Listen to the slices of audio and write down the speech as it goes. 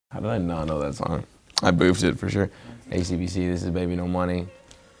How did I not know that song? I boofed it for sure. ACBC, this is Baby No Money.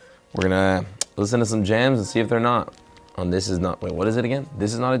 We're gonna listen to some jams and see if they're not. On This Is Not, wait, what is it again?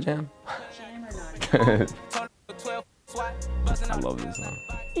 This Is Not a Jam? Jam or not? I love this song.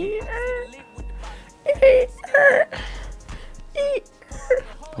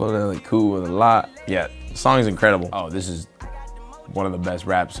 Totally cool with a lot. Yeah, the song is incredible. Oh, this is one of the best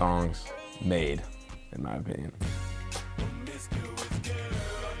rap songs made, in my opinion.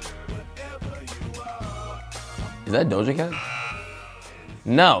 Is that Doja Cat?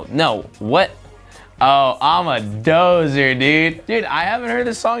 No, what? Oh, I'm a dozer, dude. Dude, I haven't heard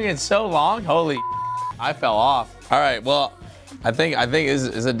this song in so long. Holy, I fell off. All right, well, I think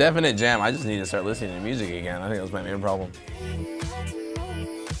it's a definite jam. I just need to start listening to music again. I think that's my main problem.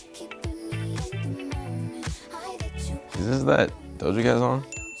 Is this that Doja Cat song?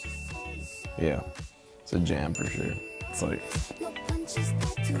 Yeah, it's a jam for sure. It's like,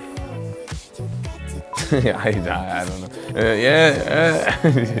 I don't know. Yeah.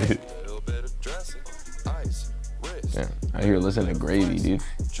 Yeah, I hear listen to Gravy, dude.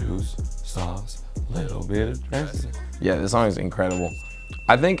 Juice, sauce, little bit of dressing. Yeah, this song is incredible.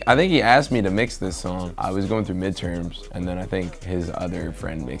 I think he asked me to mix this song. I was going through midterms, and then I think his other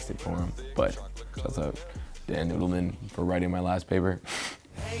friend mixed it for him. But shouts out Dan Noodleman for writing my last paper.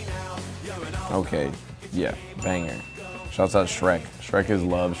 Okay, yeah, banger. Shouts out Shrek. Shrek is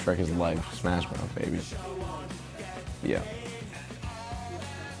love, Shrek is life. Smash Mouth, baby. Yeah.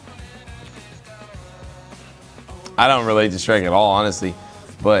 I don't relate to Shrek at all, honestly,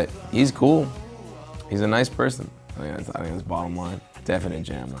 but he's cool. He's a nice person. I think that's bottom line. Definite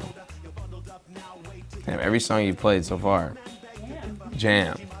jam, though. Damn, every song you played so far,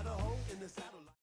 jam.